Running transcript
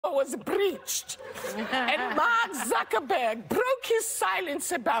was breached. And Mark Zuckerberg broke his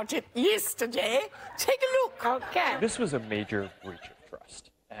silence about it yesterday. Take a look. Okay. This was a major breach of trust,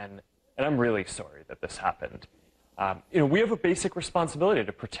 and I'm really sorry that this happened. We have a basic responsibility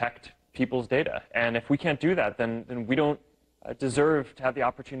to protect people's data, and if we can't do that, then we don't deserve to have the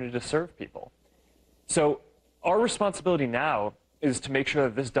opportunity to serve people. So our responsibility now is to make sure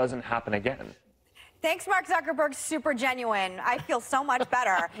that this doesn't happen again. Thanks, Mark Zuckerberg. Super genuine. I feel so much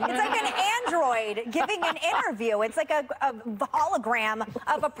better. It's like an android giving an interview. It's like a hologram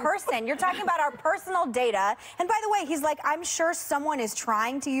of a person. You're talking about our personal data. And by the way, he's like, I'm sure someone is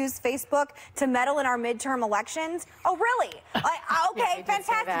trying to use Facebook to meddle in our midterm elections. Oh, really? Okay, yeah,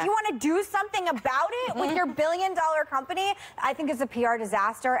 fantastic. You want to do something about it with your billion-dollar company? I think it's a PR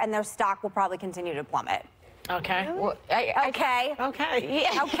disaster, and their stock will probably continue to plummet. Okay. Well, okay. Okay.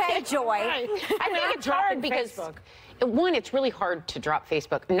 Yeah. Okay, Joy. Right. I think it's hard because, one, it's really hard to drop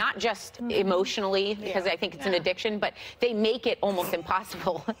Facebook, not just emotionally, because I think it's an addiction, but they make it almost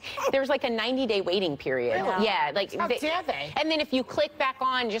impossible. There's like a 90-day waiting period. Really? Yeah. Like how dare they? And then if you click back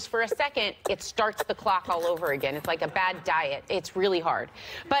on just for a second, it starts the clock all over again. It's like a bad diet. It's really hard.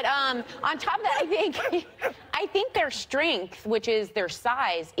 But on top of that, I think their strength, which is their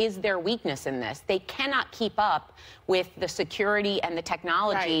size, is their weakness in this. They cannot keep up with the security and the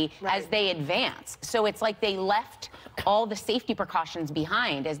technology as they advance. So it's like they left all the safety precautions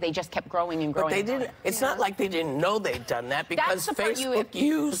behind as they just kept growing and growing. But they didn't. It's not like they didn't know they'd done that, because Facebook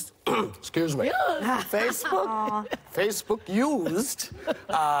used. Excuse me. Facebook used.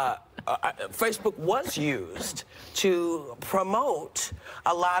 Facebook was used to promote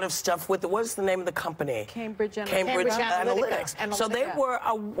a lot of stuff with what's the name of the company? Cambridge Analytics. So they were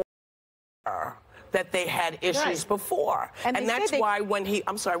aware that they had issues before, and that's why when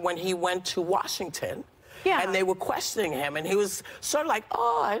he went to Washington. Yeah. And they were questioning him, and he was sort of like,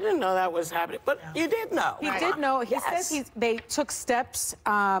 oh, I didn't know that was happening. But you did know. He did know. He says they took steps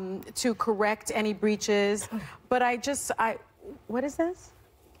to correct any breaches. But what is this?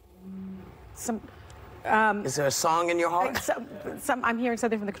 Is there a song in your heart? I'm hearing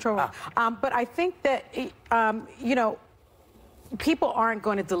something from the control room. But I think that, people aren't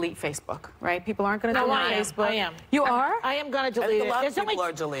going to delete Facebook, right? People aren't going to delete Facebook. I am. You are? I am going to delete it. A lot of people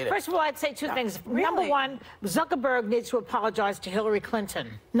are deleting. First of all, I'd say two things. Really? Number one, Zuckerberg needs to apologize to Hillary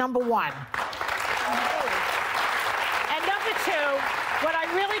Clinton. Number one. And number two, what I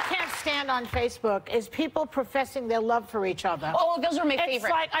really can't stand on Facebook is people professing their love for each other. Oh, those are my favorite. It's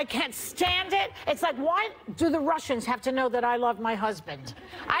like, I can't stand it. It's like, why do the Russians have to know that I love my husband?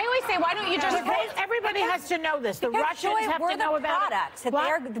 I always say, why don't you just... Everybody has to know this. The Russians have to know about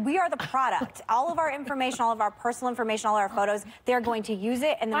it. We are the product. All of our information, all of our personal information, all of our photos, they're going to use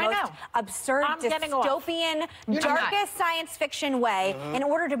it in the most absurd, dystopian, darkest science fiction way in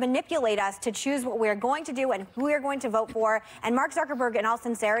order to manipulate us to choose what we're going to do and who we're going to vote for. And Mark Zuckerberg, in all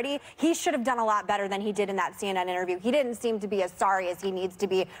sincerity, he should have done a lot better than he did in that CNN interview. He didn't seem to be as sorry as he needs to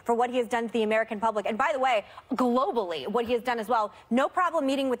be for what he has done to the American public. And by the way, globally, what he has done as well, no problem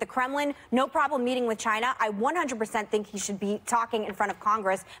meeting with the Kremlin, no problem meeting with China. I 100% think he should be talking in front of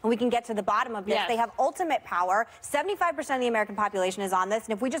Congress, and we can get to the bottom of this. They have ultimate power. 75% of the American population is on this,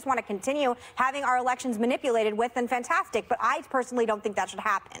 and if we just want to continue having our elections manipulated with, then fantastic. But I personally don't think that should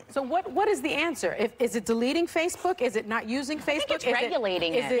happen. So what is the answer? Is it deleting Facebook? Is it not using Facebook? I think it's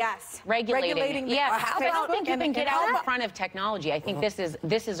regulating it. Yes. Regulating. Yeah. I don't think you can get out in front of technology. I think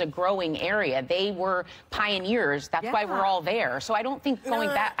this is a growing area. They were pioneers. That's why we're all there. So I don't think going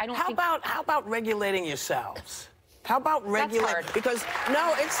back. How about regulating yourselves? How about regulating? Because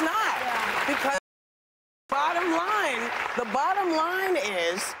no, it's not. Because the bottom line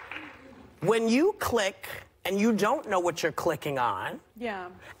is when you click and you don't know what you're clicking on,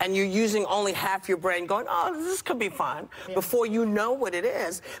 and you're using only half your brain going, oh, this could be fun, before you know what it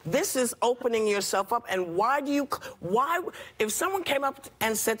is, this is opening yourself up. And if someone came up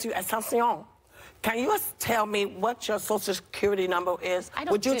and said to you, attention, can you tell me what your Social Security number is?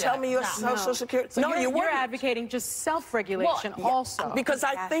 Would you tell me your Social Security? So no, you're advocating just self-regulation also. Because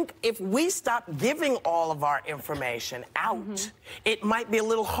I think if we stop giving all of our information out, it might be a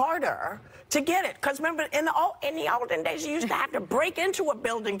little harder to get it. Because remember, in the olden days, you used to have to break into a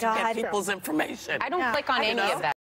building to get people's information. I don't click on any of that.